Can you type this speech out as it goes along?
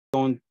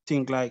don't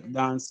think like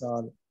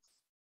dancehall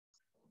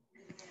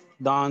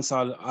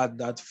had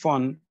that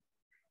fun,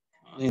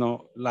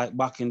 like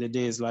back in the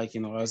days, like,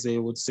 as they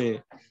would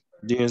say,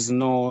 there's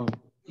no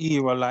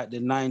era like the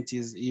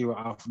 90s era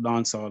of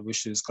dancehall,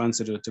 which is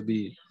considered to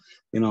be,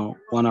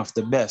 one of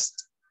the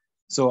best.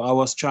 So I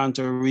was trying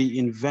to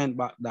reinvent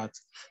back that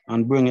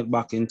and bring it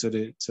back into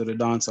the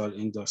dancehall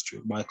industry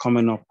by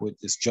coming up with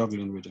this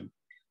juggling rhythm.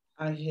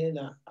 I hear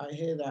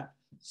that.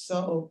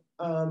 So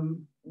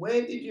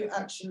where did you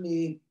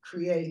actually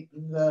create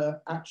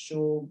the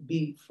actual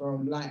beat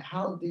from? Like,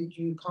 how did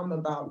you come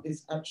about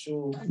this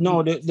actual beat?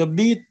 No, the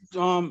beat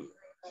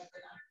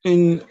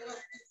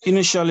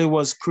initially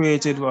was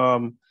created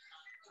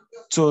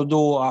to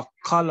do a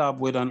collab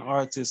with an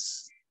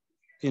artist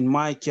in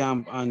my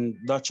camp and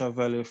Dutch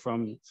Valley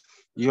from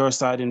your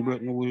side in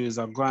Britain, who is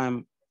a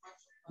grime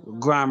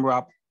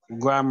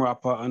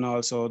rapper, and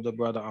also the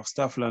brother of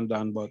Steph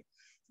London, but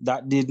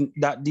that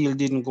deal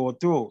didn't go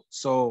through.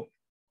 So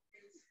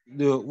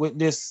the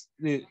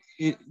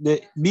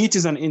beat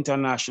is an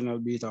international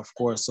beat, of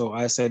course. So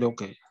I said,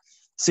 okay,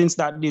 since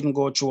that didn't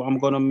go through, I'm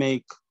gonna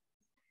make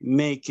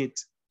it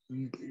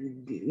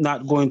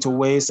not going to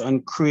waste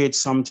and create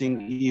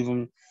something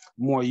even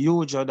more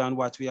huger than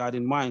what we had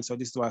in mind. So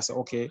this is why I said,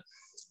 okay,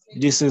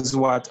 this is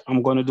what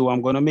I'm going to do.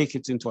 I'm going to make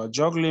it into a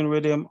juggling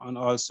rhythm and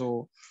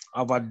also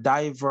have a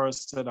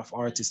diverse set of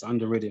artists on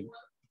the rhythm.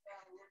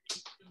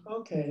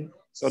 Okay.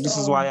 So this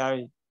is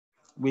why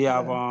we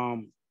have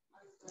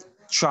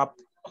trap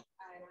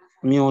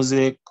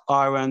music,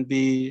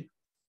 R&B,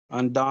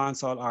 and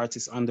dancehall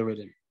artists on the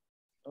rhythm.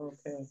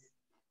 Okay.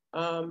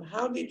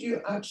 How did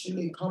you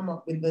actually come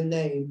up with the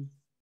name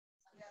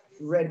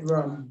Red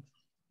Rum?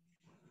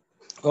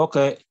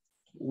 Okay.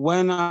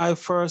 When I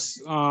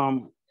first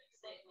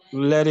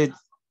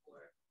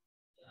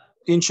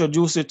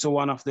introduce it to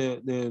one of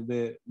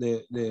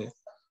the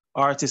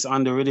artists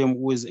on the rhythm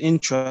who is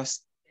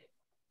interested,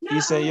 he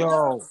said,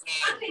 yo,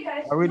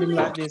 a rhythm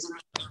like this,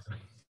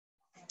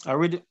 a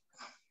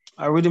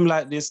rhythm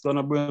like this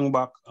gonna bring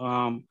back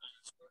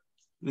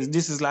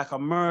this is like a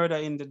murder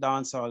in the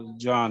dancehall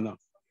genre.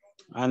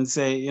 And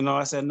say,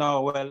 I said,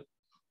 no, well,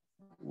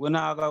 we're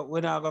not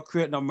gonna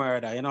create no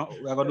murder,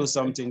 we're gonna do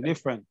something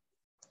different.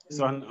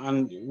 So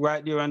and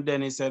right there and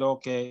then he said,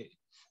 okay,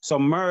 so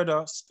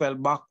murder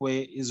spelled back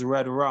way is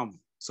Red Rum.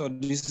 So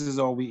this is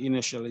how we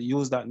initially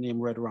use that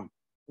name, Red Rum.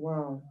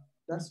 Wow,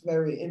 that's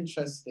very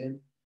interesting.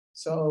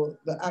 So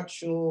the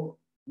actual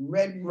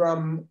Red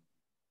Rum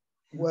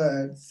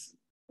words,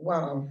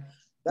 wow,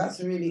 that's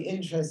really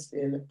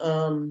interesting.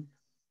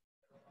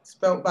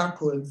 Spelt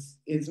backwards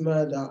is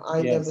murder.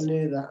 I never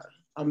knew that.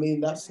 I mean,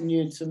 that's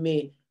new to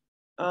me.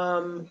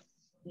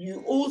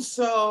 You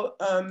also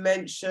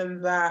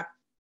mentioned that,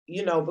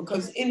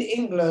 because in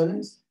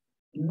England,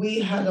 we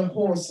had a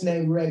horse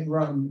named Red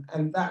Rum,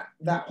 and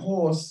that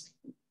horse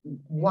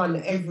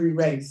won every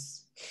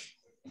race.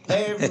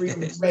 Every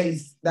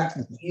race that,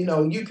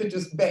 you could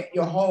just bet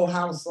your whole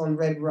house on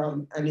Red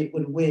Rum and it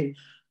would win.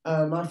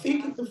 I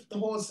think the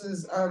horse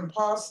is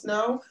passed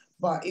now,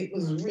 but it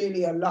was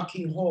really a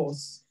lucky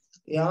horse.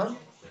 Yeah.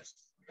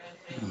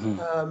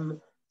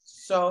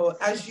 So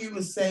as you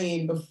were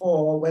saying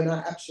before, when I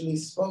actually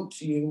spoke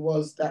to you,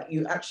 was that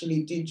you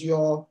actually did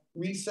your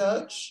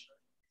research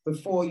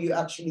before you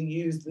actually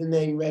used the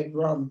name Red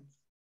Rum.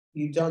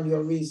 You done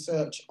your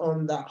research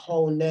on that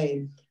whole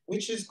name,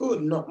 which is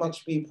good. Not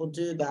much people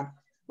do that,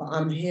 but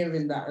I'm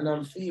hearing that and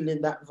I'm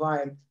feeling that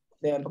vibe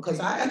there, because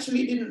I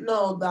actually didn't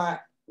know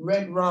that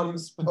Red Rum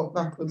spelled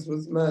backwards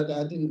was murder.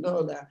 I didn't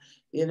know that,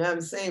 you know what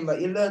I'm saying? But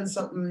you learn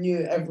something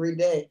new every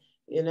day,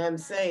 you know what I'm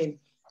saying?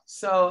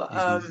 So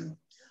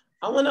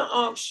I want to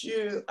ask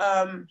you,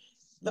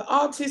 the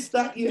artists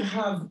that you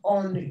have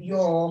on in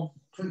your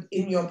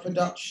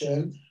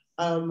production,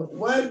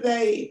 were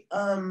they,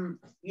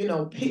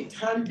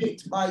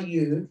 handpicked by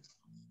you,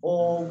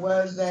 or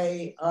were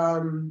they,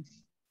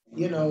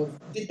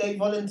 did they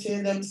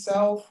volunteer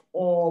themselves,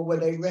 or were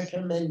they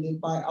recommended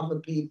by other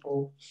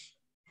people?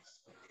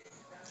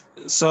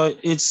 So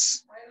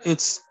it's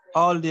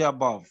all the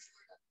above.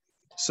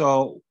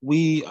 So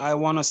I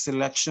want a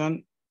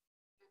selection,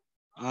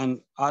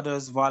 and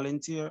others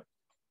volunteer,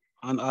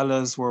 and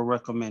others were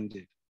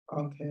recommended.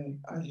 Okay,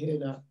 I hear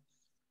that.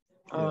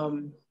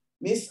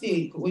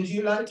 Mystique, would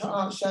you like to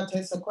ask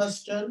She-Tess a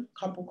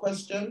couple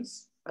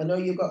questions? I know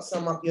you got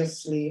some up your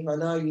sleeve. I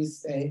know you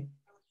say.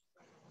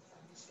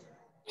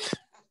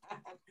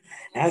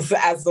 As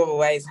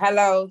always.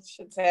 Hello,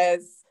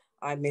 She-Tess.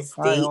 I'm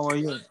Mystique. Hi, how are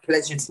you?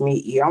 Pleasure to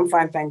meet you. I'm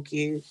fine, thank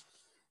you.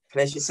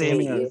 Pleasure Same to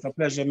meet here. you. It's a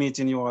pleasure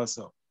meeting you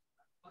also.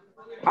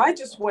 I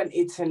just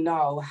wanted to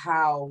know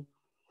how,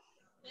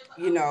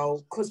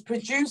 because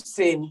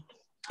producing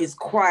is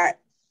quite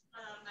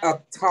a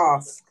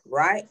task,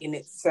 right, in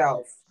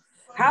itself.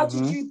 How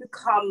did you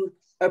become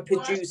a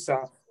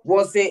producer?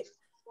 Was it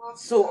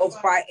sort of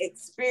by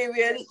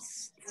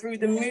experience through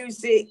the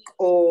music,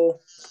 or,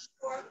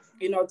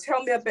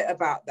 tell me a bit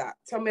about that.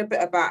 Tell me a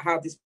bit about how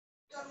this.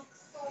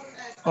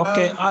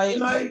 Okay, Can I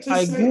I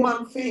just say grew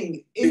up. one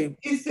thing?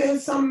 Is there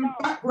some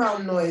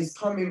background noise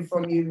coming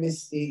from you,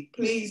 Misty?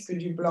 Please,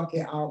 could you block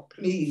it out,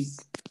 please?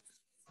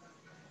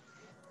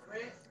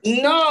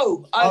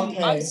 No, I'm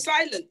Okay.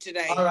 silent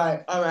today. All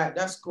right,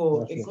 that's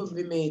cool. Okay. It could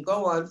be me.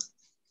 Go on.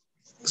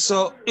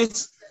 So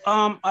it's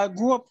I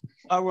grew up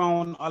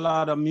around a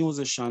lot of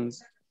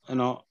musicians, you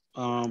know,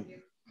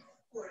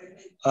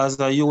 as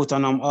a youth,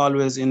 and I'm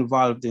always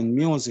involved in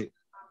music,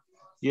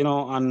 you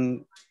know,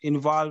 and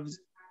involved,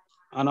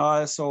 and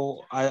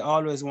also I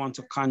always want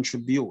to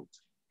contribute.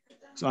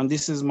 So, and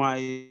this is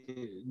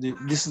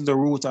this is the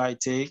route I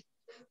take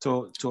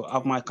to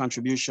have my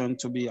contribution,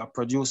 to be a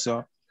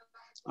producer,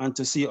 and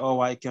to see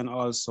how I can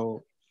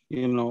also,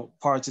 you know,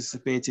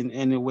 participate in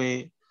any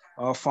way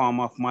or form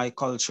of my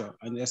culture,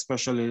 and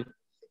especially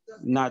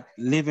not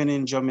living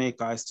in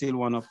Jamaica, I still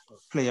want to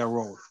play a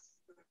role.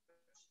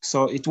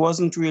 So it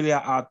wasn't really a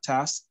hard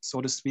task,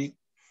 so to speak.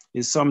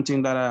 It's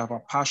something that I have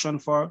a passion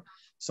for,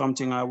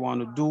 something I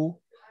want to do.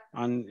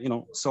 And, you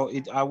know, so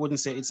I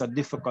wouldn't say it's a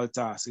difficult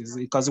task. It's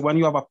because when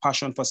you have a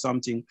passion for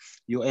something,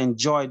 you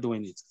enjoy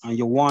doing it and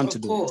you want to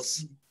do it. Of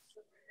course.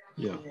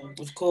 Yeah.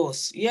 Of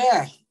course.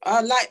 Yeah.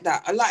 I like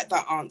that. I like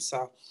that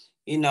answer.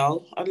 You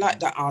know, I like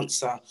that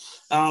answer.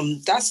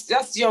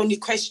 That's the only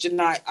question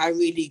I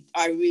really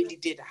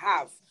did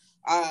have.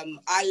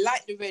 I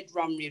like the Red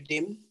Rum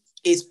Riddim.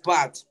 It's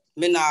bad.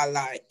 Me nah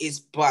lie, it's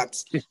bad.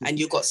 And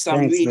you got some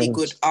Thanks really very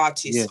good much.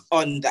 artists Yeah.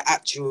 on the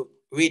actual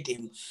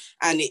rhythm.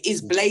 And it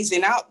is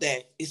blazing out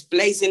there. It's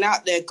blazing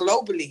out there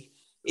globally.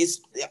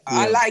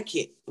 I like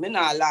it. Me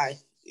nah lie.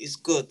 It's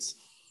good.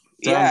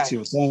 Thank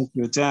you.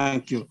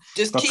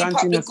 Just But keep up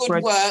continue the good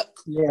spread.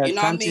 work. Yeah, You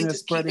know what I mean? continue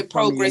Just keep spread the it for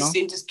me, you know?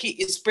 progressing. Just keep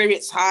your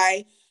spirits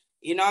high.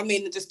 You know what I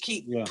mean? And just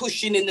keep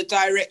pushing in the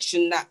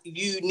direction that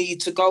you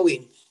need to go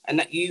in and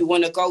that you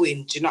want to go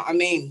in. Do you know what I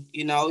mean?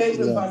 You know? Stay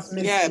with us,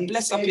 Misty. Yeah,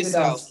 bless stay up with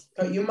yourself.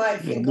 us. You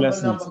might think of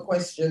another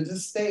question.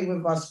 Just stay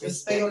with us.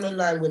 Just stay on the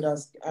line with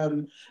us.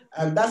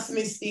 That's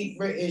Misty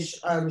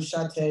British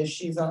She-Tess.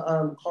 She's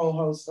a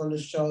co-host on the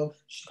show.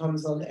 She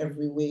comes on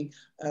every week.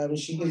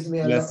 She gives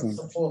me a lot of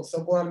support.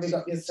 So go and big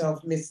up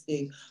yourself,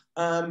 Misty.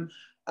 I'd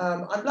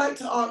like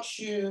to ask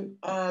you,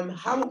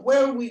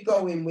 where are we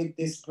going with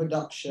this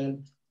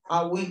production?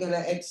 Are we going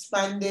to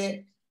expand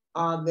it?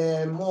 Are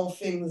there more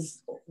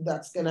things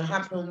that's going to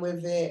happen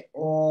with it?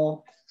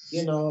 Or,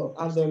 you know,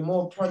 are there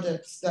more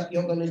projects that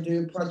you're going to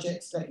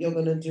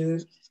do?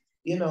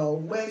 You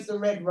know, where's the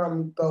Red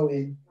Rum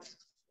going?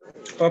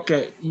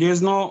 Okay,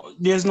 there's no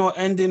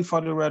ending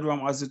for the Red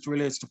Rum as it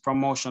relates to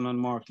promotion and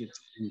marketing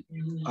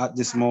at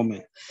this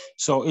moment.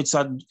 So it's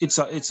a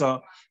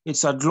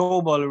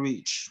global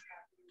reach,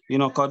 you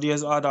know, because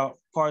there's other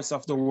parts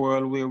of the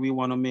world where we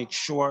want to make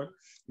sure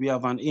we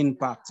have an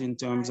impact in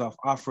terms of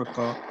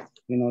Africa,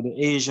 you know, the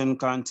Asian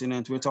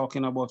continent. We're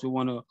talking about, we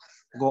want to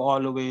go all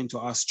the way into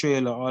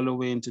Australia, all the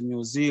way into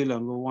New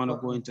Zealand. We want to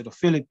go into the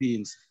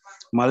Philippines,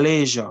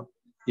 Malaysia,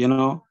 you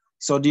know.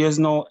 So there's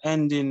no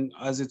ending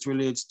as it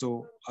relates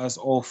to as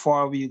how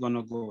far we're going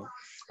to go.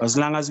 As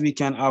long as we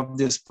can have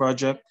this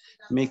project,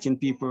 making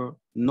people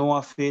know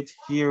of it,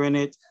 hearing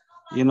it,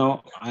 you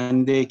know,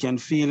 and they can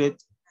feel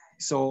it.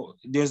 So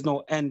there's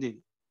no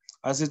ending.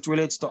 As it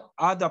relates to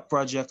other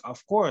projects,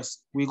 of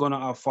course, we're going to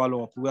have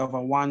follow-up. We have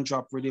a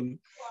one-drop rhythm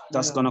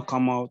that's going to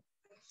come out,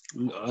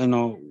 you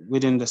know,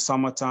 within the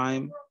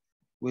summertime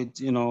with,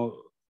 you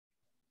know,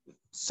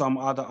 some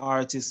other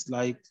artists,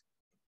 like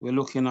we're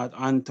looking at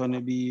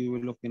Anthony B,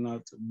 we're looking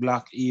at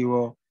Black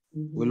Hero,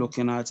 we're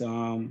looking at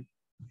Fantan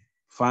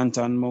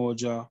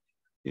Moja,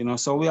 you know,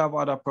 so we have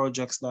other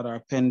projects that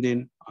are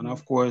pending. And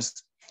of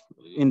course,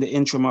 in the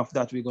interim of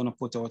that, we're going to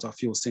put out a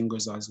few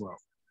singles as well.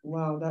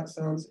 Wow, that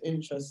sounds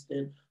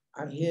interesting.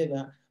 I hear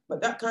that.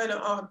 But that kind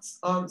of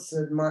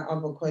answered my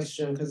other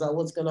question, because I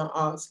was going to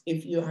ask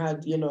if you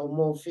had, you know,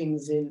 more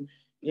things in,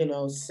 you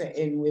know, set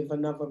in with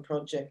another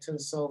project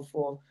and so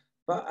forth.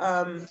 But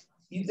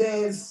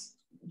there's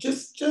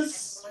just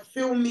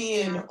fill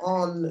me in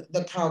on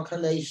the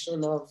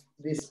calculation of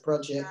this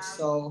project.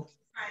 So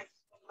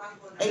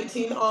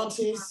 18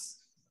 artists,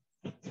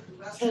 10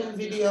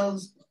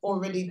 videos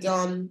already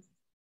done.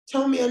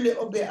 Tell me a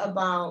little bit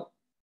about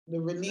the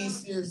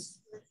releases,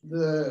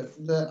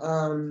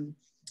 you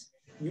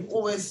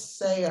always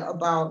say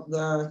about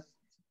the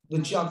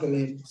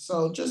juggling.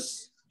 So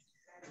just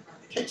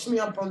catch me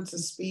up onto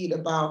speed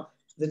about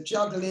the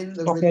juggling.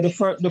 Okay,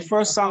 the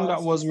first song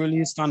that was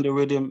released on the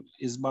rhythm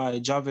is by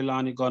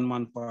Javilani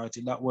Gunman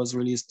Party. That was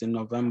released in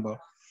November.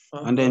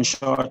 And then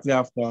shortly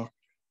after,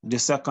 the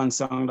second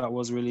song that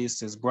was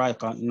released is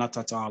Briker, Not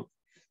At All.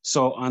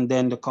 So, and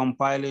then the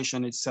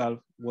compilation itself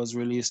was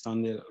released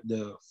on the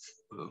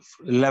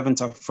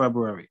 11th of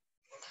February.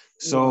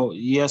 So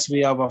yes,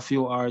 we have a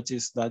few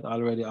artists that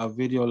already have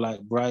video,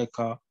 like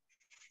Briker,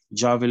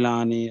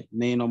 Javilani,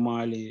 Maino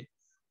Marley,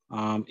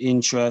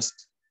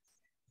 Interest,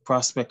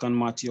 Prospect and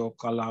Matteo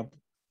collab.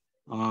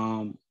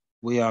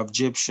 We have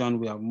Egyptian,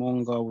 we have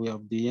Munga, we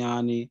have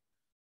Diani,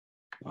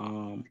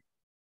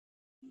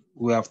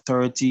 we have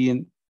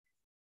 13,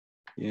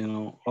 You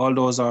know, all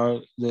those are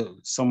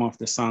some of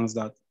the songs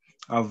that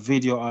have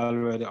video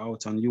already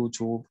out on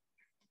YouTube.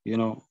 You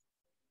know,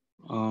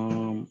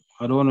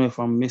 I don't know if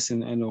I'm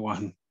missing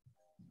anyone.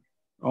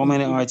 How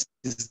many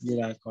artists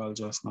did I call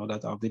just now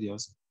that are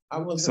videos? I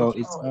wasn't So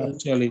it's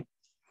counting.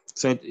 actually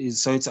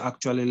it's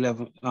actually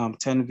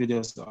 10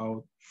 videos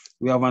out.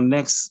 We have a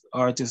next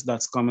artist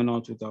that's coming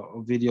out with a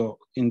video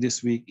in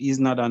this week. He's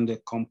not on the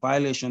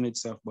compilation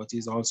itself, but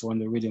he's also on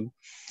the rhythm.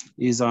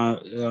 He's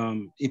a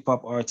hip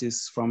hop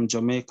artist from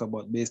Jamaica,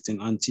 but based in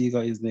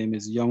Antigua. His name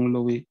is Young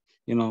Louis,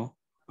 you know.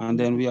 And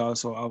then we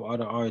also have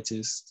other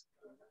artists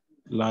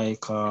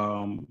like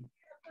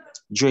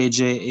Dre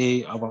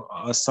J.A. of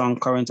a song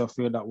Current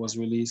Affair that was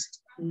released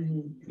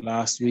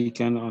last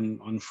weekend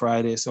on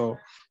Friday. So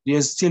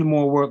there's still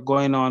more work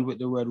going on with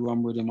the Red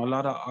Rum Riddim. A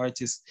lot of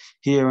artists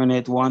hearing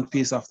it, one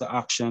piece of the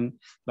action,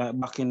 like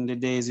back in the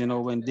days, you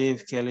know, when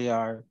Dave Kelly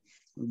or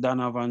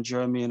Donovan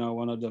Jermaine or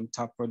one of them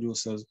top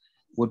producers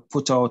would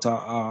put out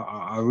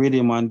a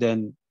rhythm, and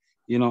then,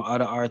 you know,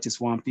 other artists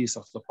one piece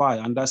of the pie.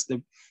 And that's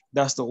the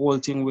whole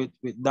thing with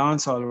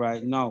dancehall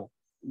right now.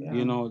 Yeah.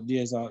 You know,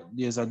 there's a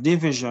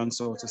division,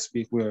 so to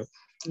speak, where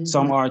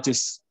some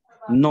artists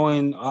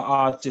knowing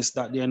artists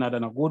that they're not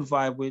in a good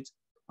vibe with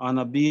on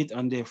a beat,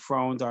 and they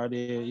frown, or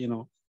they, you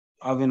know,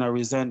 having a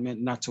resentment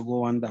not to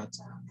go on that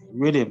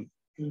rhythm.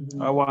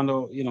 I want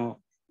to, you know,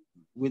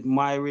 with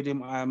my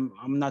rhythm, I'm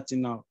not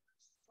in a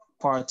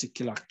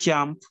particular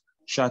camp.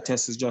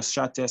 She-Tess is just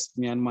She-Tess,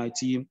 me and my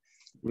team.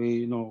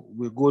 We're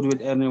good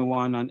with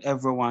anyone and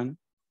everyone,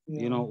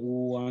 you know,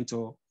 who want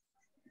to,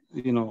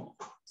 you know,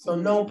 so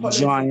no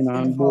join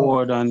on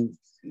board. And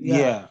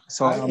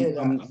so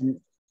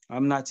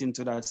I'm not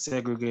into that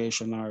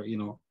segregation, or, you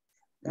know,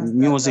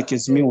 music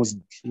is music.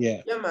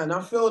 Yeah, man,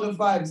 I feel the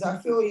vibes. I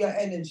feel your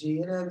energy.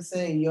 You know what I'm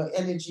saying? Your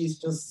energy is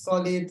just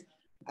solid,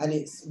 and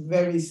it's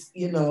very,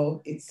 you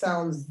know, it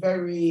sounds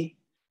very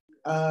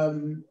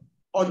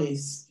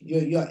honest.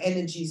 Your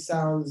energy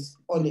sounds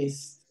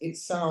honest. It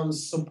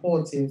sounds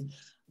supportive.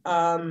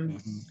 I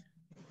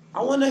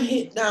want to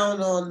hit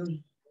down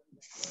on,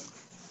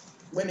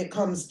 when it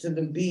comes to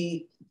the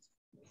beat,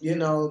 you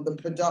know, the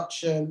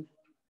production,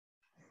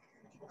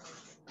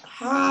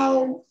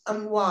 how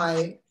and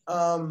why,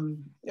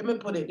 let me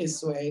put it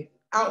this way,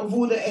 out of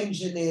all the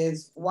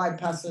engineers, why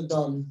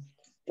Pasadon?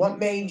 What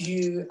made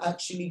you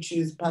actually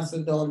choose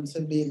Pasadon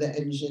to be the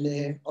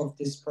engineer of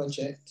this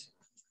project?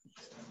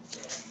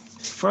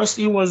 First,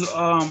 he was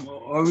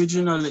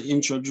originally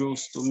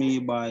introduced to me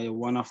by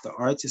one of the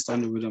artists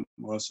on the rhythm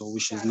also,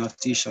 which is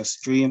Natisha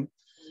Stream.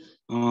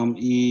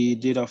 He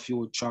did a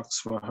few tracks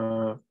for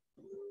her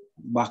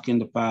back in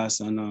the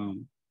past,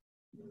 and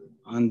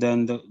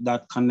then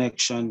that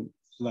connection,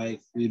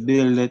 like, we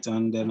built it,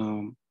 and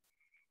then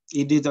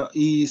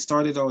he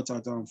started out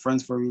at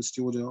Friends for Real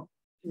Studio.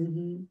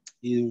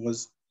 He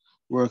was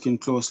working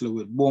closely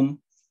with Boom.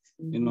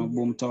 You know,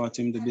 Boom taught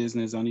him the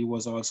business, and he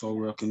was also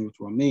working with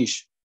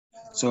Ramesh.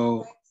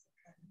 So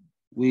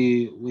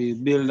we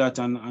build that,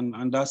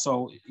 and that's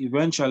how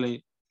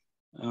eventually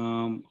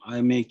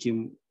I make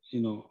him,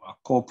 you know, a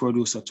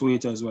co-producer to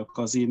it as well,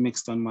 because he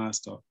mixed and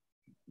mastered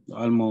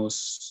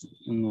almost,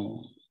 you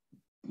know,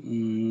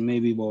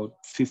 maybe about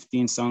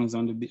 15 songs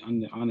on the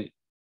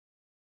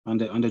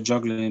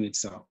juggling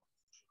itself.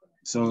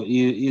 So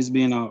he's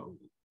been a,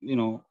 you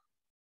know,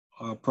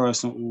 a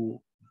person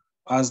who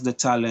has the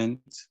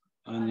talent,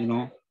 and, you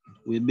know,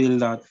 we build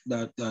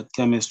that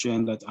chemistry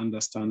and that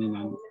understanding,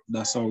 and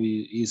that's how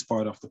he's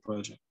part of the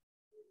project.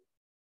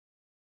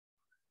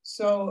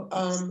 So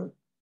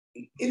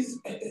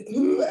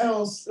who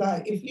else,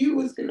 like, if you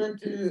was gonna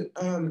do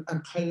a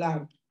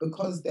collab,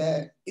 because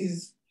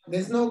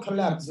there's no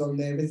collabs on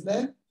there, is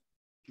there?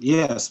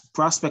 Yes,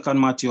 Prospect and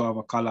Matthew have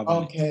a collab.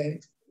 Okay,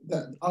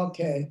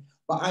 okay,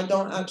 but I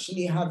don't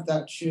actually have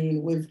that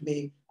tune with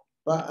me.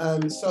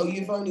 But so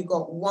you've only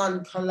got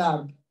one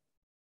collab.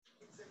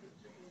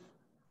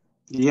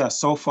 Yeah,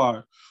 so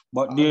far,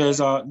 but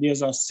there's a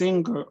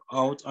single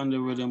out on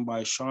the rhythm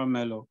by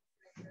Charmelo,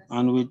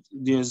 and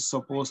there's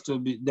supposed to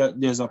be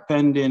there's a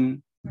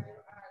pending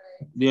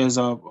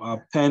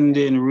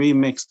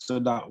remix to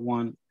that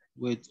one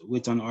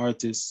with an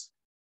artist,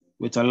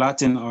 with a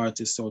Latin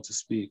artist, so to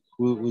speak,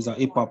 who is a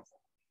hip hop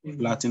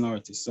Latin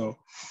artist. So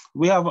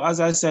we have, as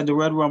I said, the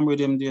Red Rum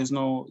Riddim.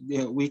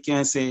 We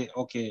can't say,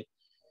 okay,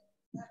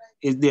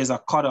 there's a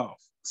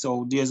cutoff.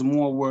 So there's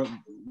more work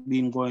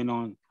being going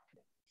on.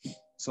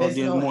 So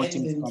there's more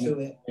things coming to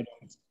it.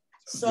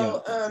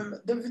 So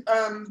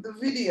the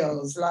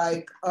videos,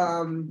 like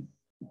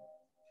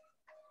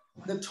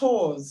the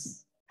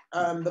tours,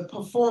 the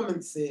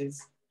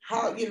performances,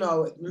 how, you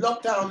know,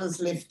 lockdown is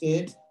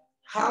lifted.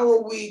 How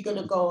are we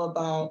gonna go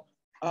about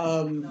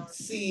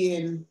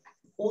seeing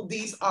all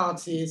these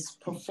artists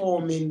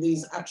performing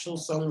these actual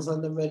songs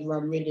on the Red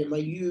Rum Riddim? Are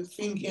you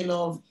thinking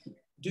of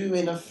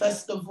doing a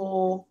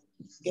festival,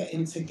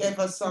 getting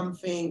together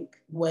something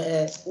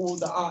where all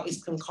the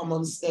artists can come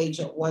on stage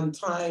at one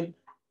time?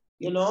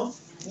 You know,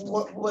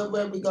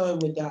 where are we going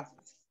with that?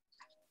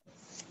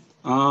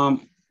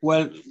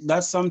 Well,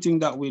 that's something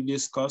that we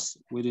discuss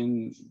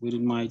within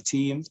my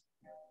team.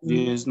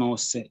 There is no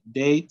set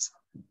date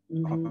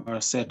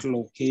or set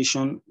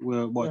location,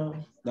 but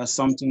that's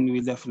something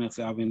we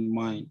definitely have in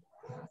mind.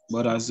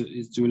 But as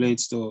it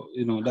relates to,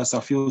 that's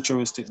a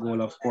futuristic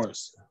goal, of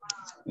course.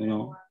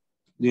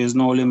 There's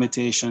no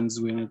limitations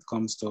when it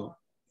comes to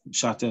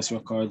She-Tess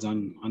Records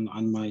and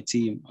my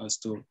team as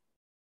to,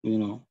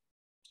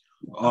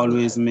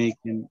 always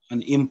making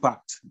an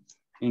impact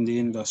in the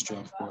industry,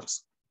 of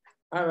course.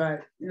 All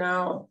right,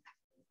 now.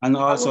 And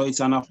also it's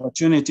an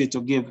opportunity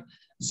to give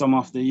some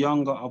of the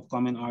younger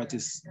upcoming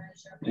artists,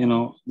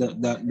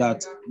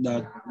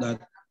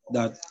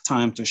 that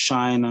time to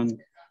shine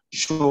and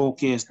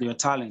showcase their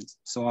talent.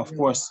 So of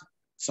course,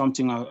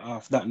 something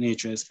of that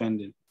nature is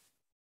pending.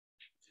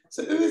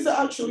 So who is the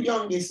actual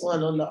youngest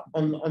one on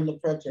the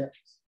project?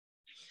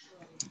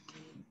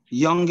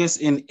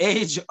 Youngest in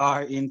age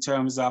or in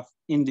terms of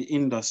in the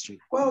industry?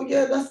 Well,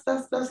 yeah,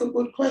 that's a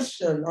good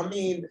question. I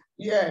mean,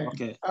 yeah.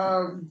 Okay.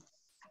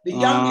 The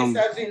youngest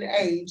as in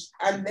age,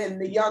 and then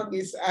the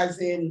youngest as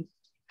in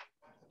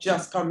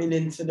just coming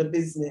into the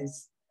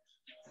business.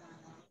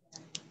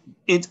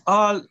 It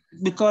all,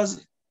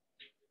 because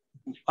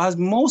as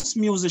most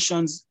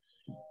musicians,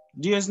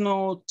 there's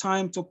no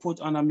time to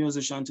put on a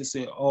musician to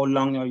say, how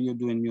long are you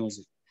doing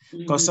music?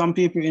 Because some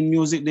people in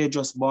music, they're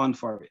just born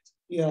for it.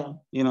 Yeah.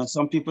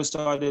 Some people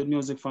started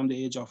music from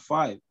the age of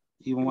 5.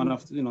 Even one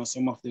of,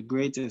 some of the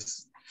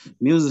greatest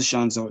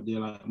musicians out there,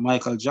 like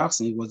Michael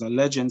Jackson, he was a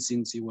legend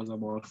since he was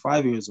about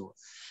 5 years old.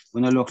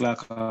 When I look like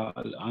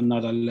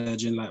another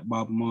legend like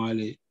Bob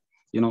Marley,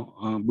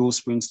 Bruce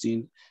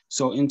Springsteen.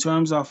 So in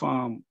terms of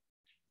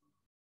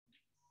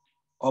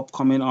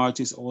upcoming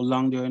artists, how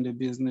long they're in the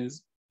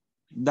business,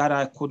 that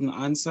I couldn't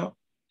answer.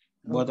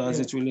 But as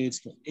it relates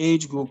to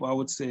age group, I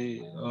would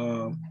say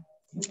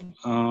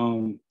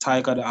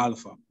Tiger the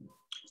Alpha,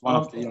 one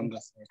of the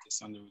youngest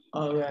artists on the radio.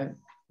 All right.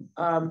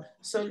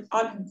 So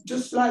I'd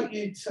just like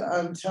you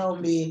to tell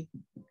me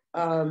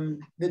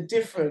the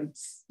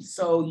difference.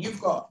 So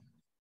you've got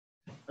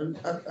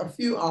a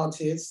few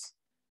artists,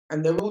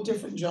 and they're all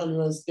different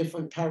genres,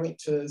 different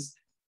characters,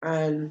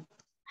 and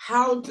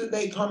how do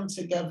they come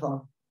together?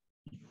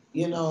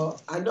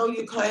 I know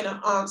you kind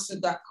of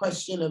answered that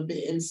question a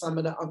bit in some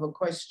of the other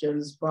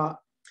questions, but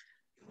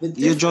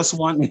you just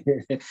want,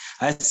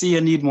 I see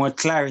you need more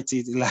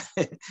clarity. Yeah,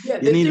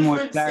 you need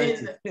more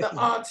clarity. In the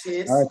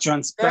artist, or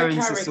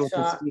transparency, so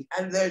to speak,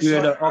 and their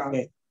genre.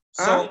 Okay.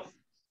 So,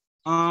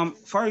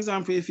 for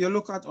example, if you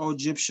look at our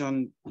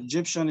Egyptian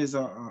is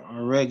a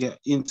reggae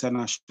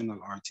international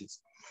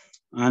artist,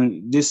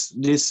 and this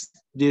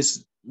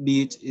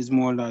beat is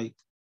more like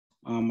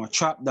a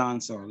trap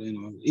dancer,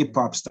 hip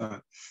hop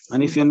style.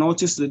 And if you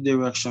notice the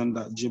direction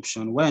that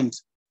Egyptian went,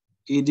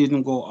 he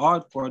didn't go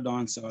hardcore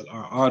dancehall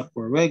or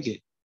hardcore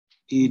reggae.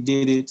 He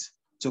did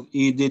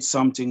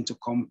something to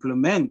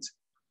complement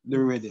the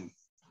rhythm.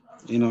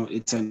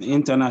 It's an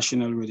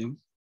international rhythm,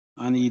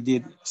 and he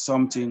did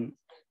something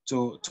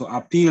to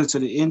appeal to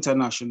the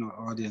international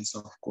audience,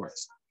 of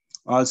course.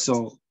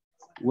 Also,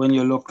 when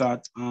you look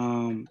at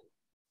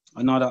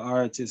another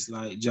artist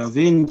like Ja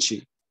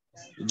Vinci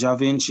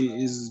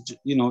is,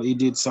 he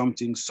did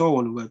something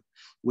soul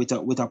with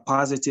a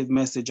positive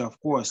message, of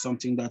course,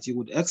 something that you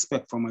would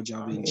expect from a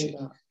Ja Vinci.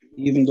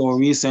 Even though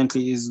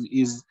recently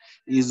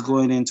is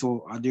going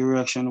into a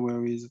direction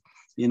where he's,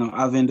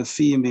 having the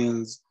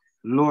females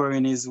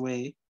lowering his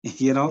way,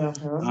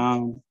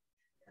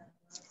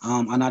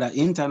 another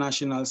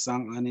international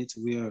song on it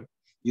where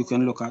you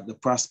can look at the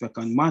Prospect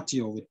and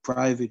Matteo with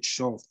Private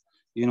Show,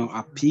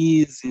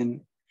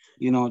 appeasing,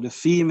 the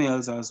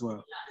females as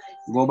well.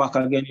 Go back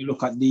again, you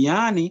look at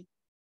Diani.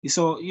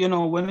 So,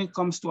 when it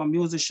comes to a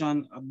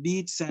musician, a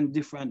beat sends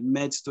different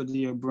meds to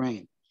their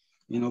brain,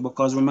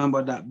 because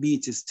remember that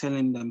beat is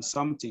telling them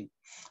something.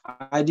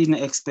 I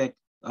didn't expect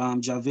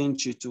Ja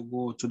Vinci to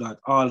go to that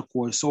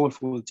all-core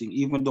soulful thing,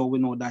 even though we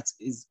know that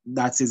is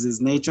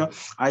his nature.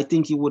 I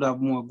think he would have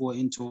more go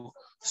into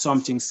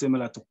something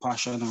similar to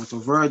Passion or to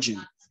Virgin.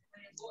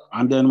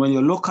 And then when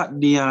you look at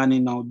Diani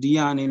now,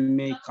 Diani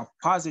make a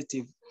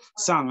positive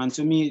song, and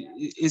to me,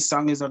 his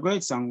song is a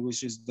great song,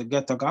 which is the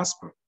Ghetto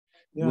Gospel,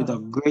 with a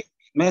great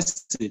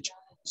message.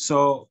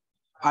 So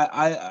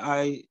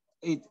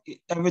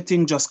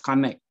everything just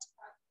connect.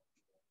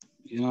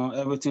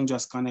 Everything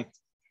just connect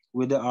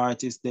with the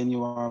artist. Then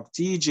you have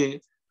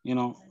TJ,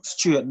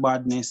 straight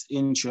badness,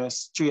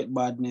 interest, straight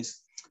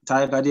badness,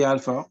 Tiger the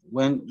Alpha,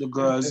 when the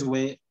girls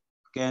way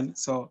again.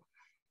 So,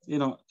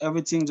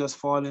 everything just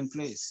fall in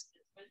place.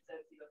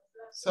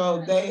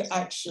 So they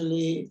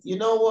actually,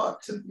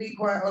 to be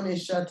quite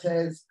honest,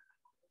 She-Tess,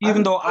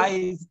 even though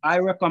I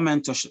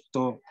recommend to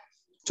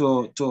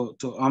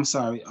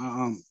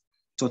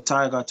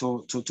Tiger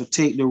to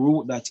take the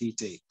route that he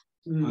take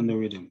on the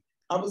rhythm.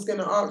 I was going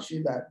to ask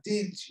you that.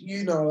 Did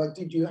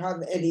you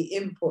have any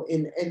input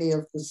in any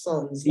of the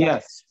songs?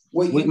 Yes,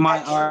 with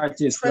my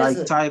artists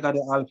like Tiger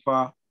the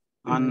Alpha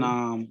and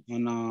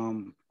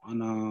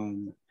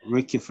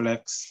Ricky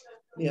Flex.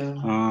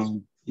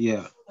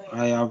 Yeah.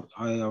 I have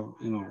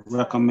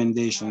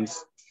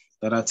recommendations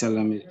that I tell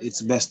them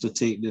it's best to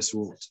take this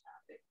route.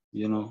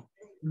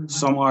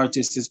 Some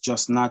artists is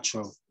just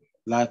natural,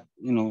 like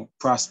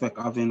Prospect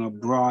having a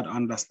broad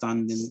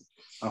understanding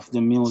of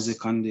the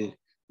music and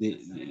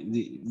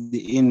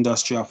the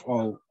industry of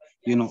how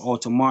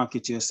to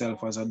market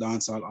yourself as a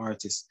dancehall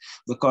artist,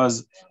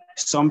 because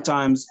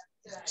sometimes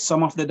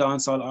some of the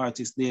dancehall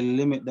artists, they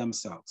limit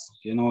themselves.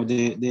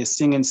 They're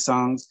singing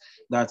songs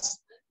that's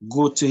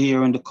good to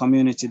hear in the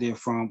community they're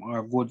from,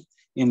 or good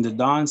in the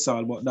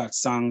dancehall, but that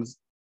song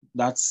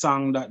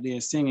that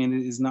they're singing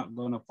is not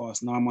going to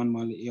pass Norman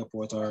Malley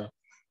Airport or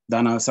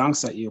Donald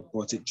Sangster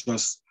Airport. It's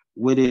just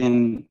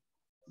within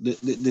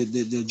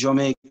the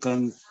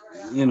Jamaican,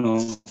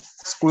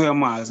 square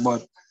miles.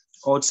 But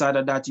outside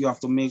of that, you have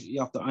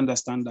to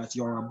understand that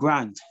you're a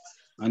brand.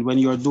 And when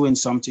you're doing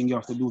something, you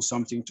have to do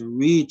something to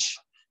reach,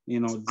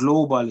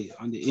 globally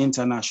on the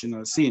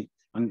international scene.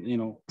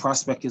 And,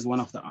 Prospect is one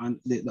of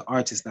the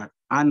artists that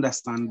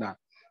understand that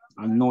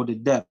and know the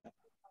depth.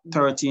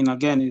 13,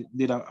 again,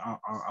 did a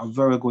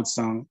very good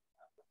song,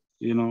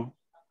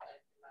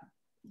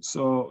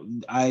 So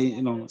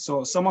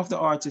so some of the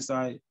artists,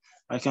 I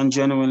can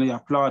genuinely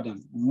applaud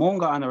them.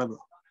 Munga Honorable,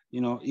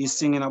 he's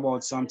singing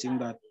about something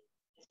that,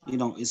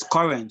 is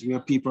current, where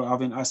people are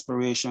having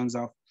aspirations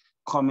of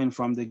coming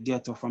from the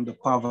ghetto, from the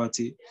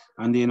poverty,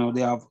 and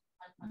they have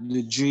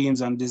the dreams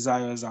and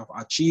desires of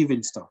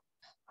achieving stuff.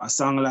 A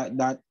song like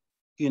that,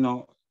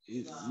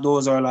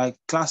 those are like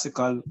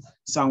classical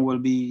song, will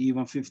be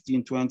even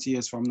 15, 20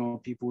 years from now,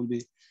 people will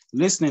be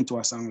listening to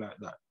a song like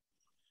that.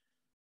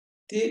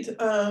 Did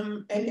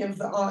any of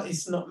the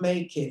artists not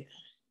make it?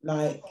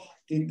 Like,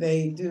 did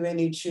they do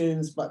any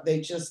tunes, but they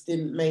just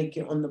didn't make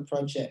it on the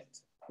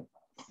project?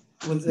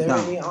 Was there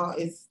any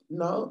artists?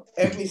 No?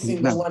 Every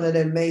single one of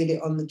them made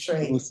it on the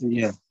train?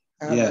 Yeah.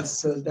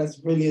 Yes. That's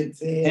brilliant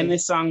to hear. Any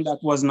song that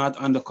was not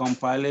on the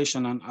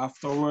compilation and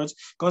afterwards,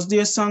 because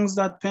there's songs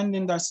that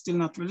pending that's still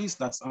not released,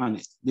 that's on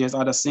it. There's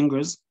other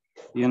singers,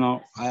 I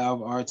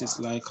have artists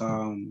like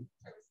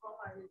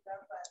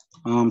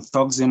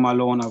Tugsy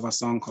Malone have a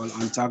song called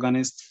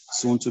Antagonist,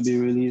 soon to be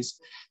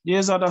released.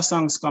 There's other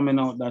songs coming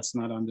out that's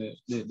not on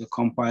the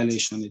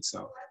compilation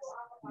itself.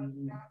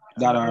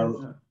 That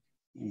are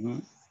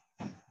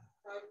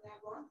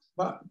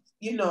But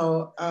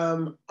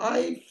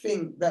I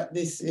think that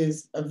this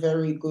is a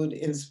very good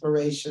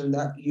inspiration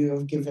that you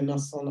have given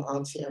us on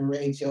RTM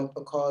Radio,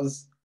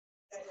 because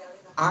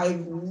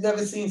I've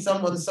never seen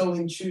someone so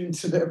in tune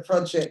to their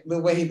project the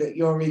way that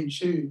you're in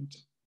tune.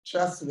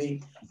 Trust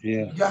me.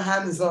 Yeah. Your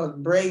hands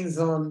on, brains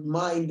on,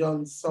 mind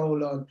on,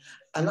 soul on.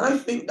 And I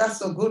think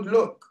that's a good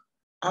look.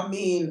 I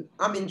mean,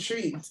 I'm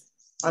intrigued.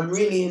 I'm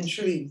really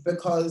intrigued,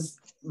 because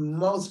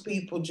most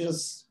people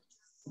just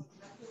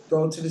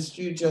go to the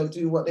studio,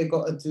 do what they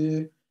got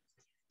to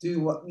do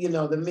what,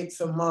 the mix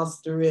and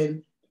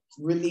mastering,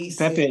 release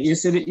Pepe, it. you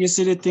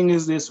see the thing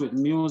is this with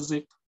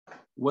music,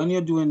 when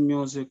you're doing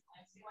music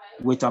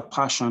with a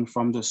passion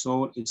from the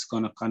soul, it's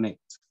going to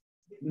connect.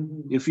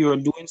 If you're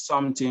doing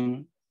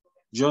something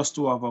just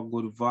to have a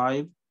good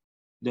vibe,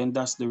 then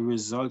that's the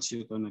result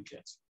you're going to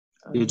get.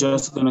 You're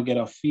just going to get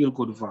a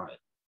feel-good vibe.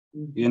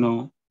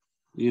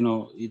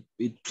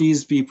 It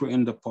pleases people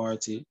in the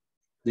party.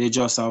 They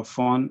just have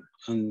fun,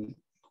 and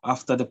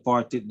after the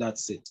party,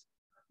 that's it.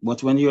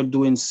 But when you're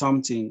doing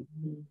something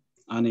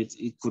and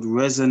it could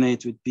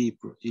resonate with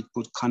people, it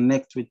could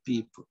connect with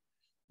people,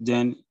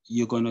 then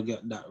you're going to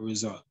get that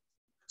result.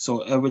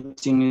 So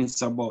everything is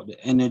about the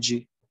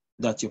energy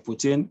that you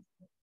put in.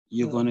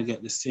 You're going to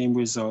get the same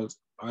result,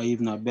 or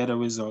even a better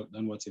result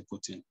than what you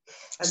put in.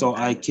 So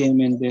I came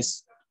in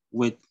this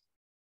with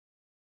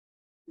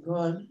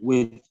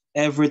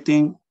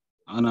everything,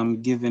 and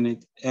I'm giving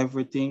it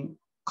everything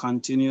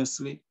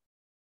continuously.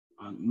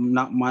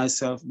 Not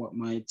myself, but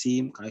my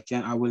team.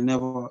 I will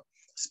never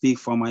speak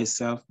for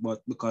myself, but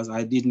because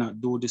I did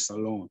not do this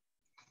alone.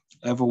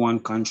 Everyone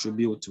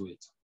contribute to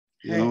it.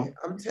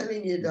 I'm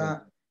telling you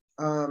that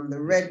the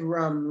Red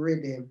Rum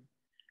Riddim,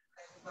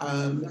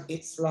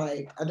 it's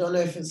like, I don't know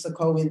if it's a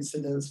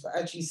coincidence, but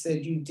as you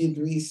said, you did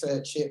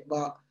research it,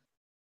 but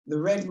the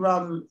Red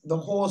Rum, the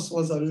horse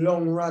was a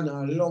long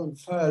runner, a long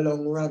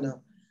furlong runner.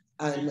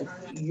 And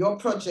your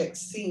project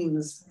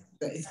seems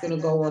that it's going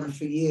to go on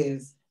for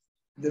years.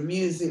 The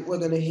music, we're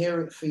going to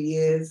hear it for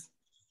years,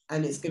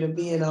 and it's going to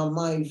be in our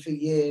mind for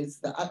years.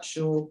 The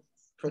actual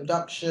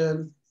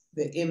production,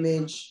 the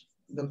image,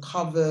 the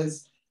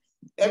covers,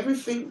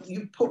 everything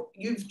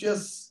you've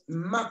just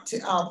mapped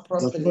it out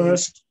properly.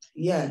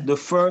 The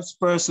first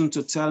person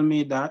to tell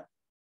me that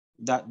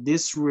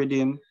this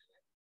rhythm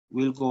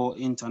will go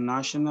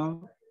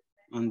international,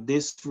 and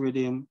this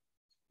rhythm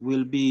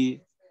will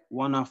be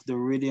one of the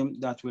rhythm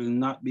that will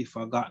not be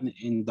forgotten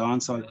in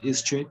dancehall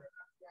history,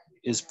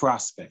 is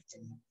Prospect.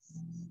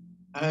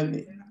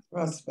 And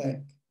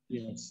Prospect.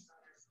 Yes.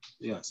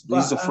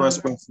 He's the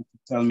first person to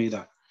tell me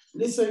that.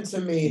 Listen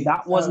to me.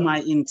 That was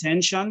my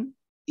intention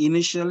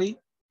initially,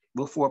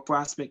 before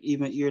Prospect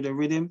even hear the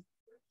rhythm,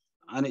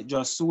 and it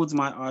just soothes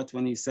my heart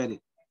when he said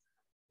it.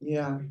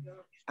 Yeah.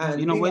 And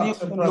you know, big when you up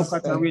to can look at a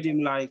Prospect.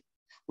 rhythm, like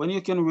when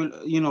you can,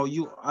 you know,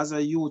 you as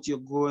a youth, you're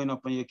growing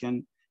up and you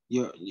can,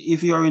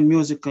 if you're in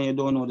music and you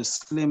don't know the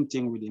slim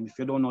thing rhythm, if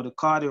you don't know the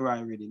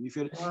corduroy rhythm, if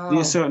you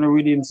do certain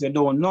rhythms you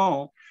don't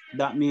know,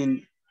 that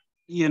means,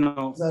 you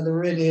know, those are the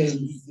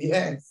rhythms,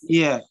 yes.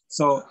 Yeah.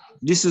 So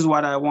this is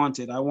what I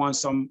wanted. I want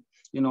some,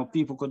 you know,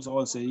 people could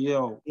all say,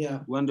 yo,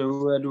 when the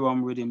Red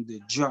Rum Riddim, they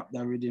dropped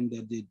the rhythm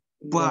they did,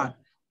 but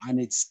and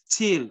it's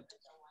still,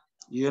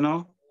 you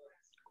know,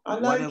 I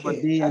like whatever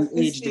it. day and As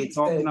age they're Mystique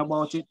talking said,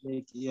 about it,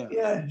 like,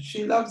 yeah,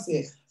 she loves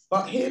it.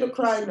 But hear the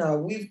cry now.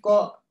 We've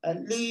got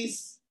at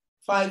least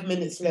 5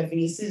 minutes left.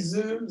 And you see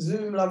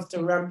Zoom loves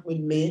to ramp with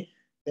me.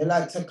 They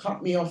like to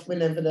cut me off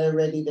whenever they're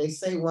ready. They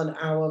say 1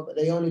 hour, but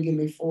they only give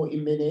me 40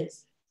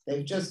 minutes.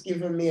 They've just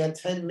given me a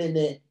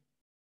 10-minute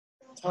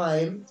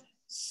time.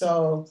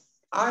 So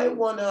I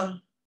want to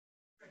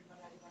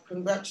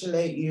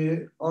congratulate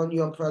you on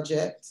your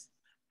project,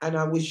 and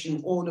I wish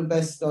you all the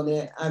best on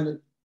it. And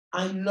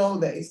I know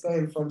that it's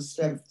going from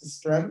strength to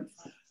strength.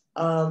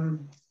 Who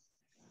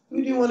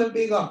do you want to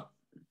big up?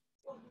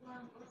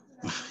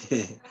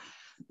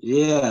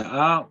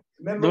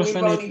 Remember, we've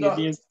only got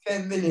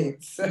 10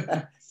 minutes,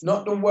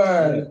 not the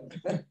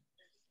word.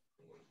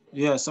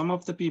 Yeah, some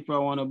of the people I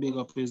want to big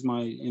up is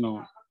my, you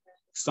know,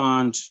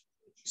 staunch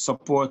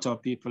supporter,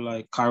 people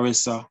like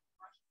Carissa,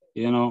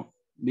 you know,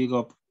 big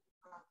up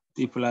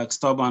people like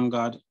Stubborn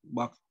God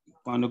back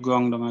on the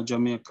ground down in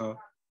Jamaica.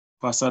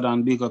 Pastor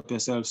Dan, big up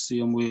yourself,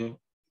 same way.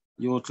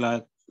 Youth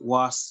like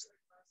Was,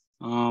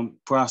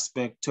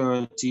 Prospect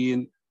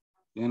 13,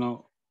 you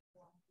know,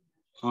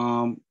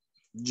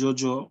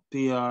 Jojo,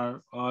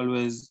 PR,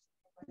 always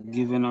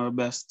giving our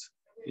best,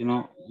 you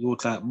know,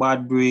 youth like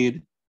Bad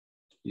Breed,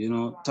 you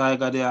know,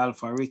 Tiger the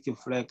Alpha, Ricky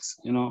Flex,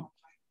 you know,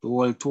 the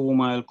whole 2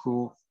 Mile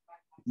crew,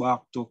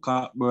 back to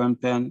Cockburn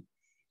Pen,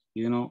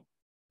 you know.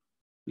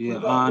 Yeah, we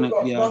got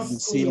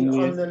Boss Queen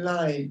on the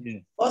line. Yeah.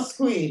 Boss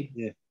Queen.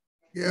 Yeah.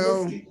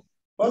 Yo.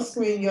 Boss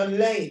Queen, you're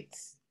late.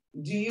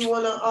 Do you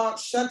want to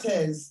ask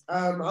She-Tess?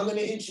 I'm going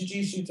to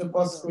introduce you to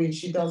Boss Queen.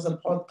 She does a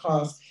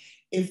podcast.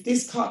 If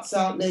this cuts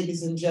out,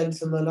 ladies and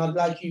gentlemen, I'd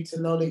like you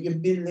to know that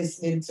you've been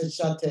listening to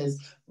She-Tess.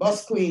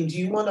 Boss Queen, do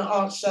you want to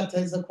ask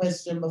She-Tess a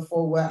question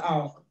before we're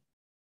out?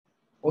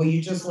 Or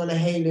you just want to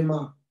hail him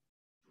up?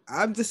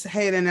 I'm just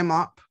hailing him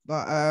up,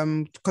 but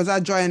because I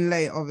joined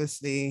late,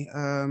 obviously,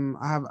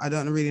 I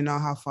don't really know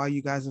how far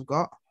you guys have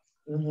got,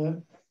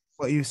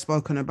 what you've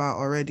spoken about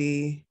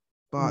already,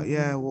 but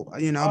yeah, well,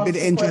 you know, a bit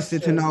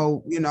interested to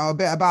know, you know, a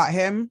bit about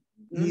him,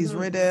 his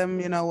rhythm,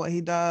 you know, what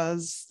he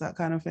does, that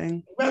kind of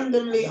thing.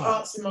 Randomly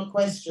ask him a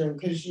question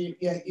because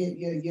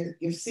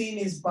you've seen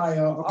his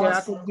bio. Okay,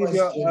 I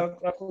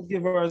could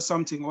give her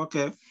something.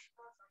 Okay.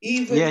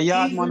 Even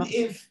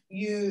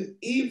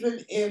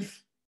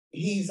if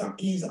he's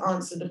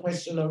answered the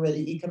question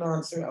already, he can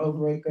answer it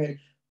over again,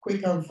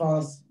 quick and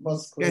fast,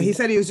 Boss Queen. Yeah, he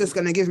said he was just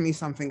gonna give me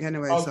something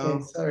anyway. Okay, so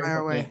fire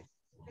away.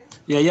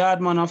 Yeah,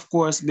 Yardman, of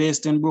course,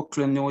 based in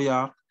Brooklyn, New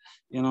York.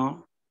 You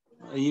know,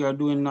 you're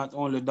doing not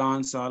only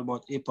dancehall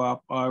but hip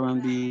hop,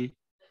 R&B,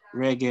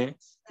 reggae.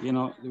 You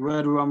know, the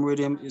Red Rum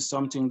Riddim is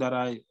something that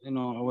I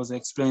was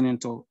explaining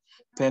to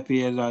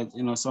Pepe, that,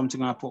 you know,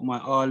 something I put my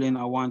all in.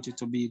 I want it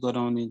to be go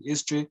down in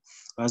history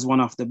as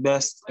one of the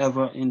best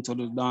ever into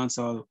the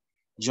dancehall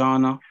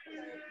genre.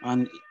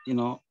 And,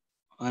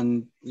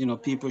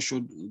 people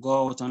should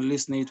go out and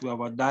listen to it. We have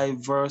a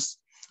diverse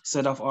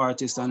set of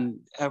artists, and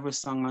every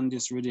song on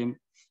this rhythm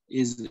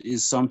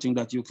is something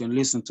that you can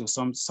listen to,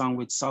 some song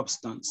with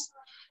substance.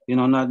 You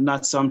know,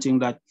 not something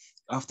that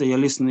after you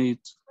listen to it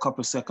a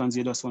couple seconds,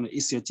 you just want to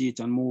hiss your teeth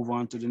and move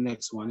on to the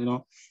next one. You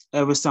know,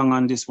 every song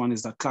on this one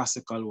is a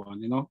classical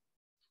one, you know,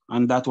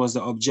 and that was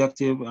the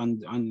objective,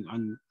 and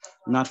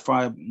not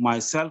for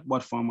myself,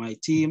 but for my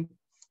team.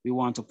 We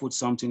want to put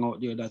something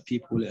out there that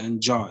people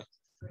enjoy.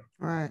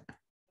 Right.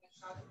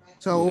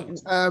 So,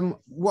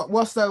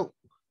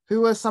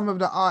 who are some of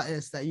the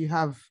artists that you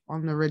have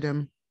on the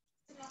rhythm?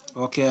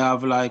 Okay, I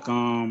have like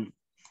I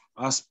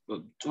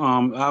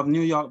have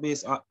New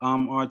York-based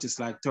artists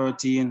like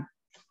 13,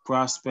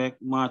 Prospect,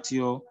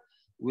 Matthew.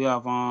 We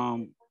have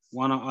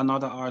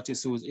another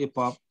artist who is hip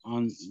hop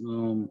on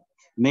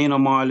Maino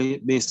Marley,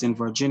 based in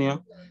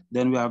Virginia.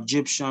 Then we have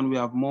Egyptian, we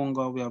have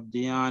Mongo, we have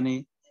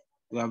Diani,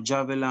 we have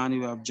Javelani,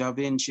 we have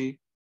Javinci,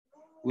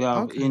 we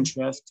have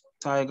Interest,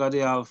 Tiger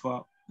the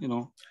Alpha. You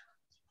know,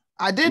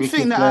 I did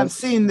think that I've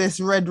seen this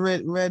Red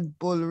Rum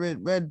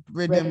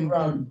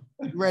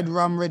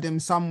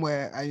Riddim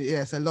somewhere.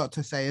 Yeah, it's a lot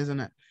to say,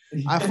 isn't it?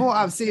 I thought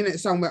I've seen it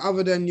somewhere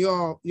other than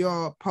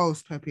your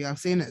post, Pepe. I've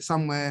seen it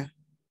somewhere.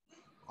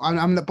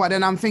 But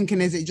then I'm thinking,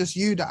 is it just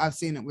you that I've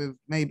seen it with?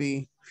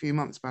 Maybe a few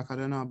months back, I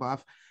don't know.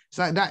 But it's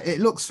like that. It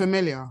looks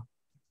familiar.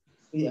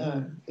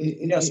 Yeah.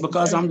 Yes,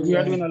 because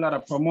you're doing a lot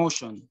of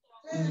promotion.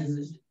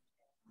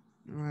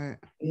 Right.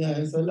 Yeah,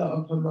 it's a lot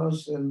of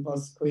promotion,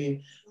 Boss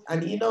Queen.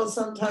 And you know,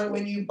 sometimes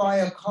when you buy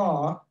a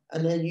car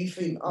and then you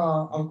think,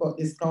 I've got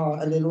this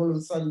car, and then all of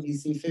a sudden you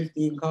see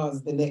 15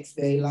 cars the next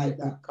day like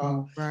that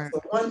car. Right.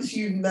 So once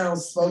you've now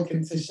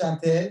spoken to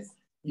She-Tess,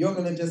 you're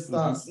gonna just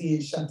start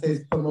seeing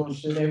She-Tess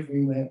promotion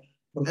everywhere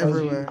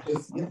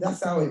because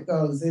that's how it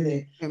goes, isn't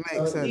it? It makes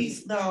so sense. At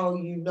least now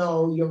you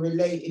know you're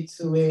related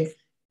to it.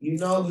 You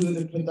know who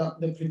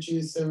the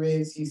producer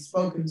is. You've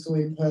spoken to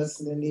him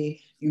personally.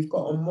 You've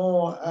got a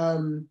more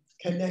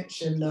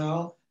connection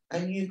now,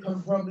 and you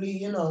can probably,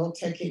 you know,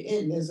 take it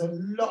in. There's a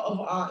lot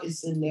of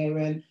artists in there,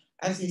 and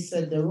as he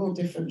said, they're all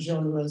different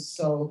genres.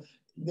 So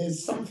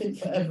there's something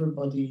for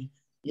everybody.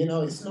 You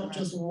know, it's not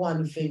just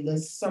one thing.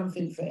 There's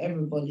something for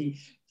everybody.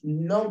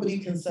 Nobody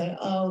can say,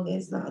 oh,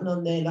 there's nothing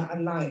on there that I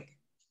like.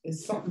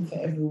 There's something for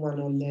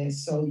everyone on there.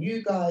 So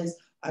you guys,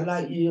 I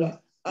like you.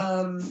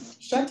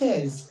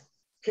 She-Tess,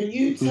 can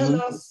you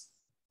tell us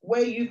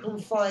where you can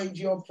find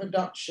your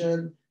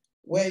production,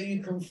 where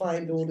you can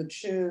find all the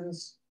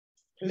tunes,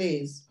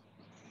 please?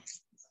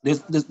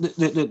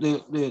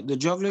 The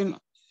juggling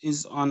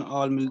is on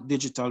all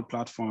digital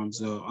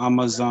platforms,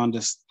 Amazon,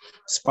 the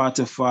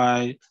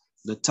Spotify,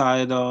 the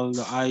Tidal,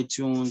 the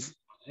iTunes,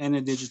 any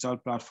digital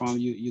platform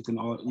you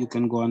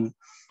can go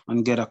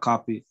and get a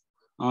copy.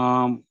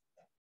 For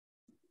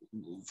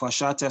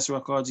She-Tess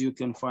Records, you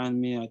can find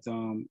me at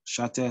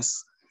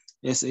She-Tess,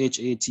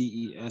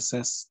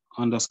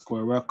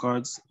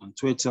 SHATESS_records on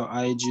Twitter,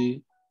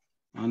 IG,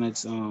 and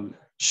it's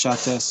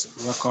She-Tess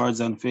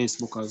Records on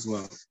Facebook as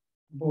well.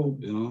 Boom.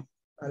 You know?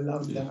 I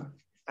love that.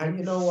 And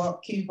you know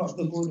what? Keep up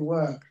the good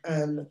work.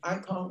 And I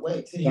can't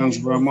wait to hear Thanks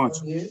very much.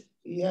 from you.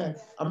 Yeah,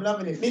 I'm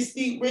loving it.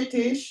 Mystique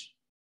British.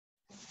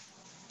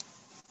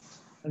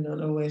 I don't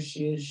know where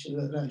she is. She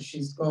looks like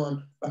she's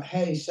gone. But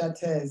hey,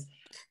 She-Tess.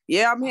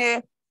 Yeah, I'm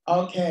here.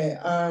 Okay,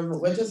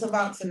 we're just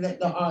about to let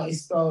the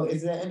artist go.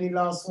 Is there any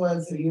last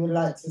words that you would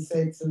like to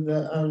say to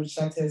the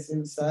She-Tess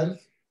himself?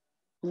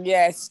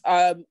 Yes,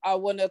 I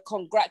want to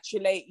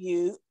congratulate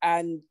you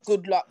and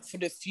good luck for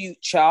the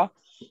future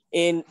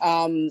in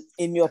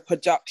your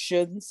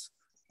productions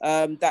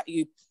that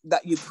you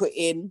put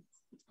in.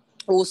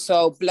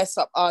 Also, bless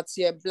up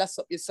RTM, bless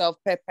up yourself,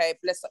 Pepe,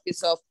 bless up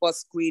yourself,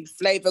 Boss Queen,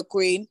 Flavor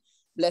Queen,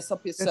 bless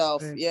up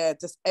yourself. Yeah,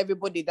 just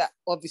everybody that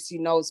obviously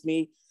knows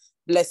me.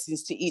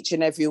 Blessings to each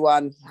and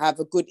everyone. Have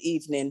a good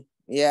evening.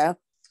 Yeah.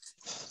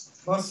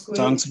 Boss Queen.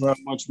 Thanks very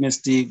much,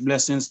 Mystique.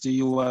 Blessings to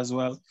you as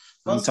well. And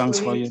Boss thanks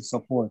Queen. for your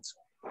support.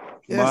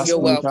 Yes, you're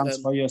welcome. Thanks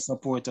for your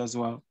support as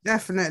well.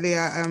 Definitely.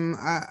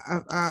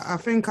 I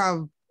think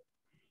I've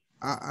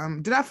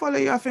did I follow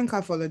you? I think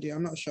I followed you.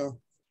 I'm not sure.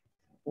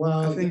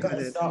 Well, I think I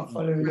did. Start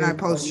following when I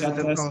posted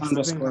the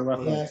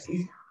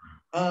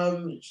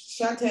post.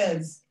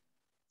 She-Tess,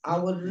 I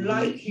would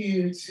like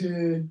you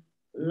to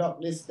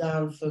lock this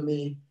down for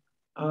me.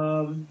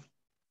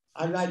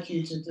 I'd like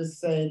you to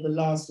just say the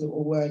last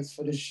little words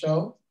for the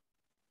show.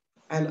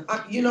 And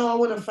I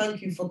want to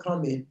thank you for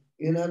coming.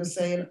 You know what I'm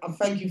saying? I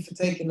thank you for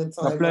taking the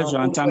time. It's a pleasure,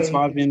 and thanks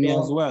for having me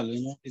as well.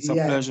 You know, it's a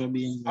pleasure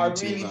being here. I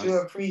really do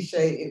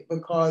appreciate it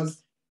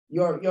because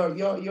you're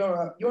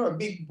a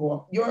big boy.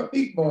 You're a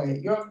big boy.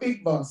 You're a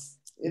big boss.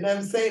 You know what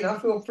I'm saying? I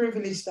feel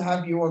privileged to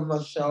have you on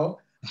my show.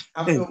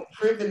 I feel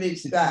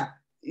privileged that,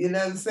 you know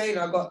what I'm saying?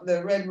 I got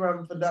the Red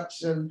Rum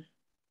production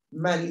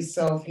man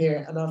himself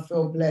here, and I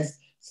feel blessed.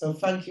 So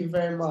thank you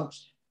very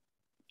much.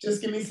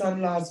 Just give me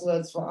some last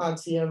words for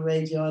RTM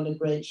Radio and a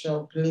great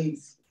show,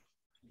 please.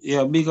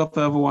 Yeah, big up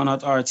everyone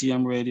at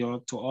RTM Radio.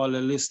 To all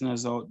the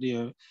listeners out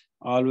there,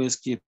 always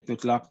keep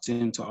it locked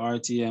into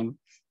RTM.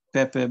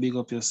 Pepe, big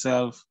up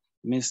yourself.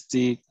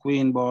 Mystique,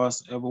 Queen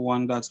Boss,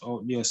 everyone that's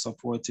out there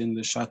supporting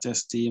the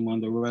She-Tess team on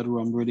the Red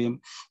Rum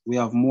Riddim. We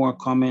have more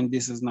coming.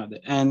 This is not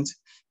the end.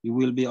 You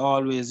will be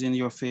always in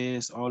your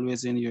face,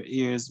 always in your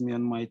ears. Me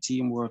and my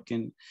team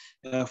working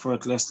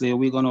effortlessly.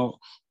 We're gonna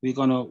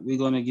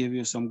give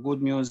you some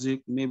good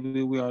music.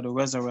 Maybe we are the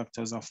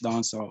resurrectors of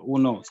dancehall. Who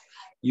knows?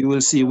 You will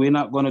see. We're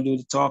not gonna do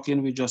the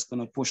talking. We're just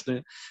gonna push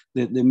the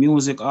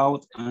music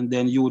out, and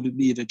then you will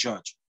be the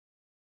judge.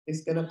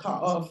 It's gonna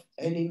cut off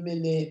any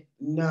minute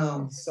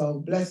now. So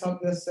bless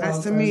up yourself.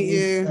 Nice to meet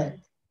you.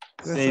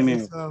 Same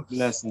here.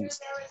 Blessings.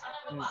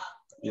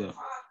 Yeah.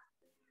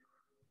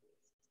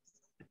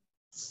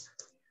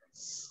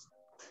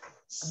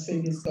 I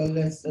think it's got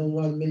less than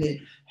 1 minute.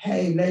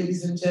 Hey,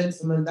 ladies and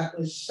gentlemen, that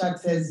was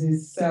She-Tess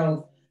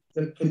himself,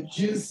 the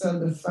producer,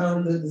 the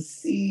founder, the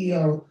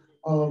CEO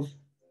of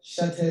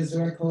She-Tess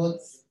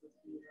Records,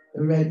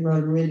 the Red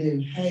Rum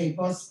Riddim. Hey,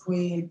 Boss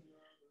Queen,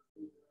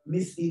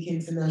 Mystique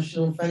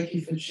International, thank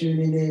you for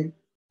tuning in.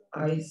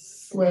 I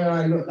swear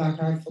I look like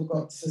I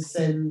forgot to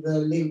send the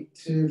link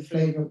to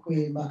Flavor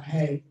Queen, but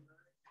hey,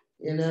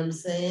 you know what I'm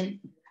saying?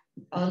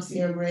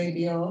 RTM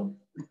Radio,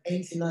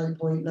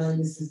 89.9,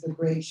 this is the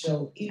great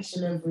show. Each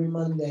and every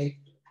Monday,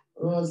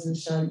 Rose and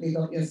Shine, big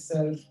up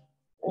yourself.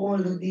 All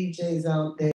the DJs out there.